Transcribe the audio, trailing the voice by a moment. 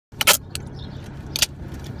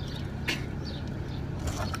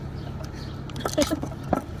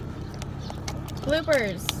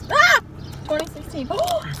Bloopers. Ah! 2016.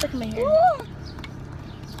 Oh, stuck in my hair.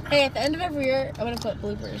 Hey, at the end of every year, I'm gonna put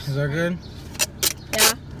bloopers. Is that good?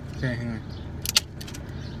 Yeah. Okay, hang on.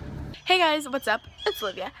 Hey guys, what's up? It's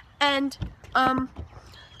Olivia, and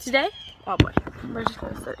today, oh boy, we're just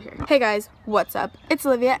gonna sit here. Hey guys, what's up? It's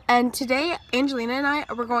Olivia, and today Angelina and I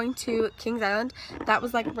were going to Kings Island. That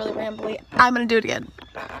was like really rambly. I'm gonna do it again.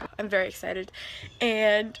 I'm very excited,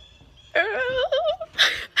 and I'm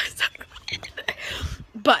so excited.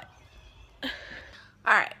 But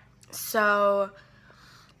all right, so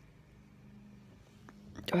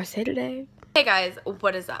do I say today? Hey guys,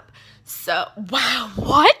 what is up? So wow,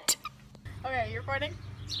 what? Okay, you're recording?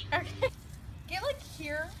 Okay. Get like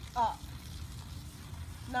here up.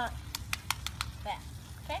 Not that.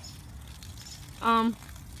 Okay?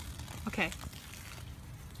 Okay.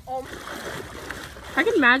 Um I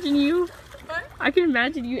can imagine you. What? I can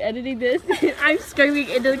imagine you editing this. I'm screaming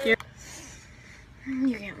into the camera.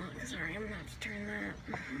 You can't look, sorry, I'm gonna have to turn that.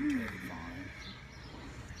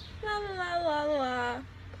 La la la la la.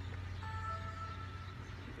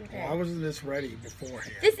 Okay. Why wasn't this ready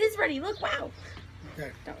beforehand? This is ready, look, wow.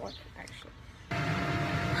 Okay. Don't look, actually.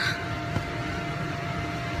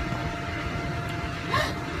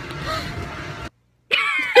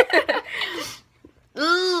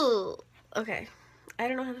 Ooh. Okay. I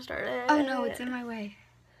don't know how to start it. Oh no, it's in my way.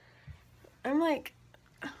 I'm like,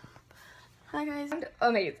 hi guys.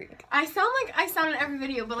 Amazing. I sound like I sound in every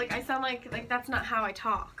video, but like I sound like that's not how I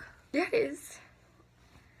talk. Yeah, it is.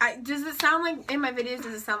 Does it sound like in my videos?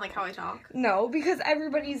 Does it sound like how I talk? No, because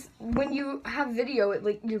everybody's when you have video, it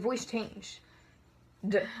like your voice changes.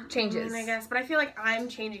 I guess, but I feel like I'm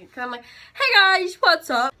changing because I'm like, hey guys, what's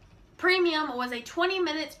up? Premium was a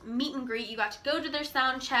 20-minute meet and greet. You got to go to their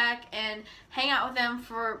sound check and hang out with them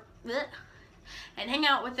for,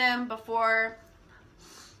 before.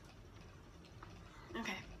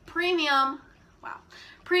 Okay, premium. Wow,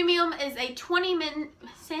 premium is a 20-minute.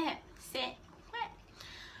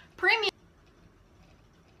 Premium.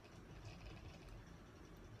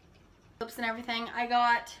 And everything. I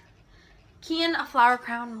got Kian a flower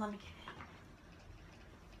crown. Let me get it.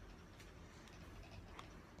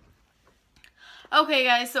 Okay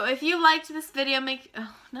guys, so if you liked this video,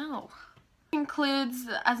 includes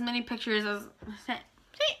as many pictures as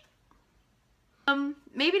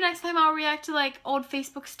maybe next time I'll react to like old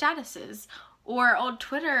Facebook statuses or old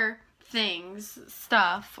Twitter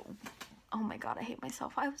stuff. Oh my god, I hate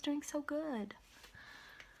myself. I was doing so good.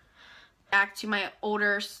 Back to my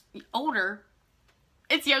older,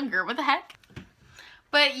 it's younger, what the heck?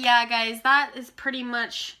 But yeah, guys, that is pretty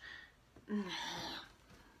much,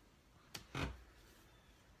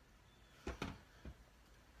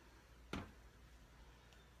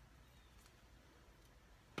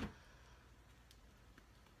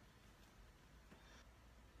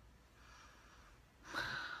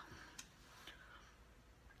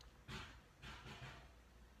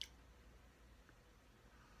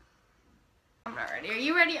 I'm not ready. Are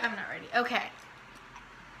you ready? I'm not ready. Okay.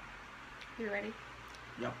 You ready?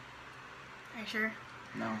 Yep. Are you sure?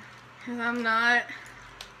 No. Because I'm not.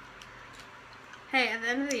 Hey, at the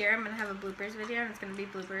end of the year, I'm going to have a bloopers video, and it's going to be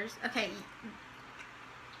bloopers. Okay.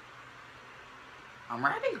 I'm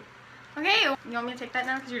ready. Okay. You want me to take that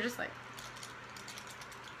now? Because you're just like.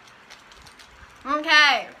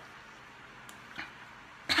 Okay.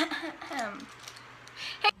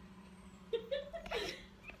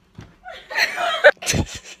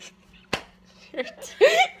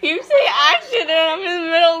 You say action and I'm in the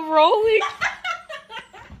middle of rolling.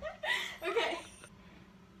 Okay.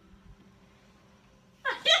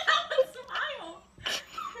 Smile.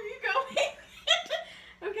 Are you going?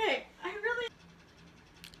 Okay. I really.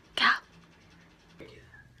 Go.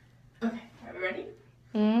 Okay. Are we ready?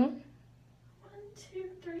 Hmm. 1, 2,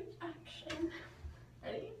 3, action.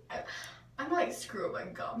 Ready? I'm like screw up my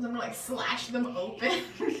gums. I'm gonna like slash them open.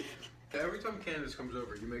 Every time Candace comes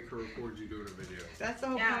over, you make her record you doing a video. That's the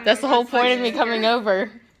whole Yeah. point. That's the whole point of me coming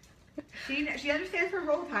over. She understands her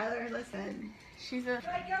role, Tyler. Listen. She's a.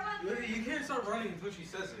 You can't start running until she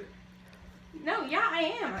says it. No, yeah, I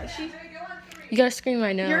am. She. You gotta scream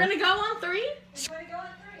right now. You're gonna go on 3?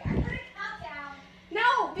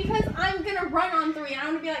 No, because I'm gonna run on 3 and I'm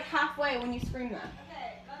gonna be like halfway when you scream that.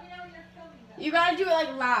 Okay, let me know when you're filming though. You gotta do it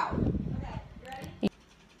like loud. Okay, you ready?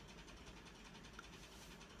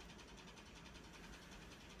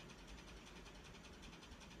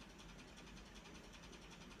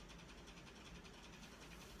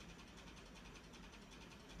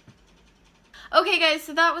 Okay guys,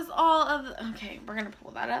 so that was all of okay, we're gonna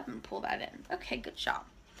pull that up and pull that in. Okay, good job.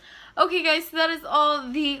 Okay guys, so that is all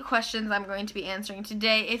the questions I'm going to be answering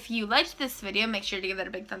today. If you liked this video, make sure to give it a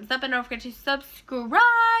big thumbs up and don't forget to subscribe.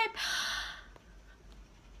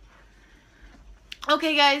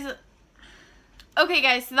 Okay guys,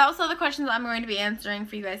 so that was all the questions I'm going to be answering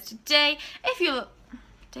for you guys today. If you,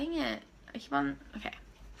 dang it, I keep on, okay.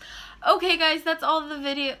 Okay guys, that's all the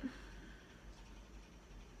video.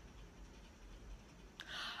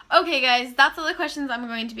 Okay guys, that's all the questions I'm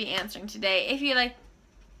going to be answering today. If you like,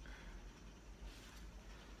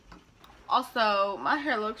 also, my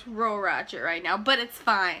hair looks real ratchet right now, but it's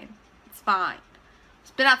fine. It's fine.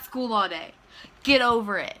 It's been at school all day. Get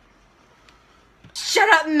over it. Shut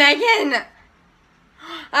up, Megan!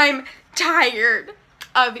 I'm tired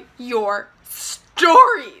of your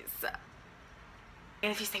stories.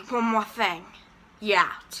 And if you say one more thing, you're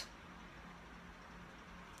out.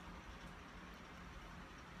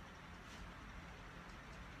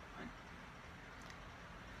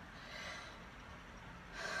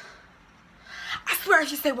 I swear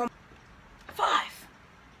if you say one. 5.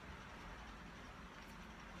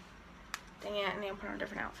 Dang it, I need to put on a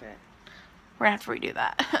different outfit. We're gonna have to redo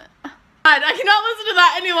that. God, I cannot listen to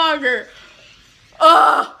that any longer.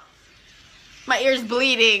 Ugh! My ear's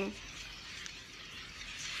bleeding.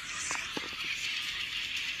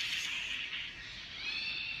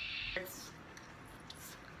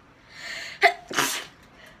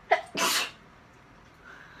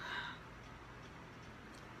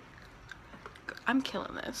 I'm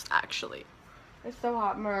killing this, actually. It's so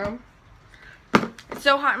hot in my room. It's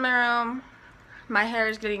so hot in my room. My hair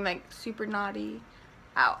is getting like super knotty.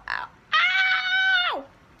 Ow, ow, ow!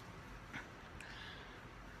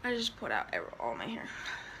 I just put out all my hair.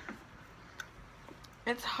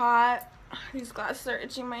 It's hot. These glasses are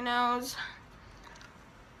itching my nose.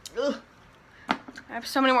 Ugh. I have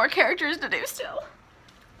so many more characters to do still.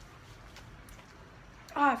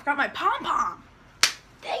 Oh, I forgot my pom-pom.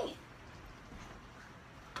 Dang it.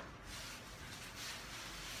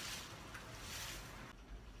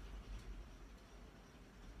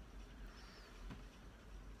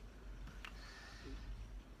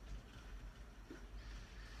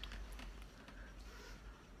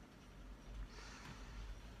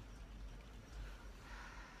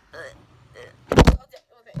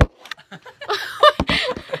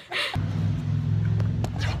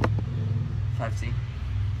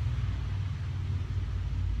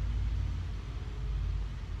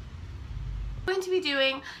 Going to be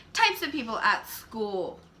doing types of people at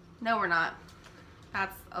school. No, we're not.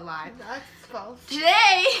 That's a lie. That's false.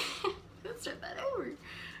 Today, let's start that over.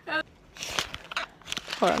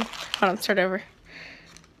 Hold on, start over.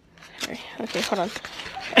 Okay, hold on.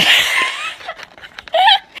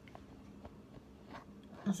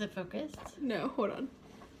 Is it focused? No, hold on.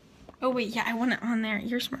 Oh wait, yeah, I want it on there.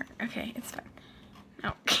 You're smart. Okay, it's fine.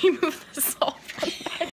 Now, can you move that?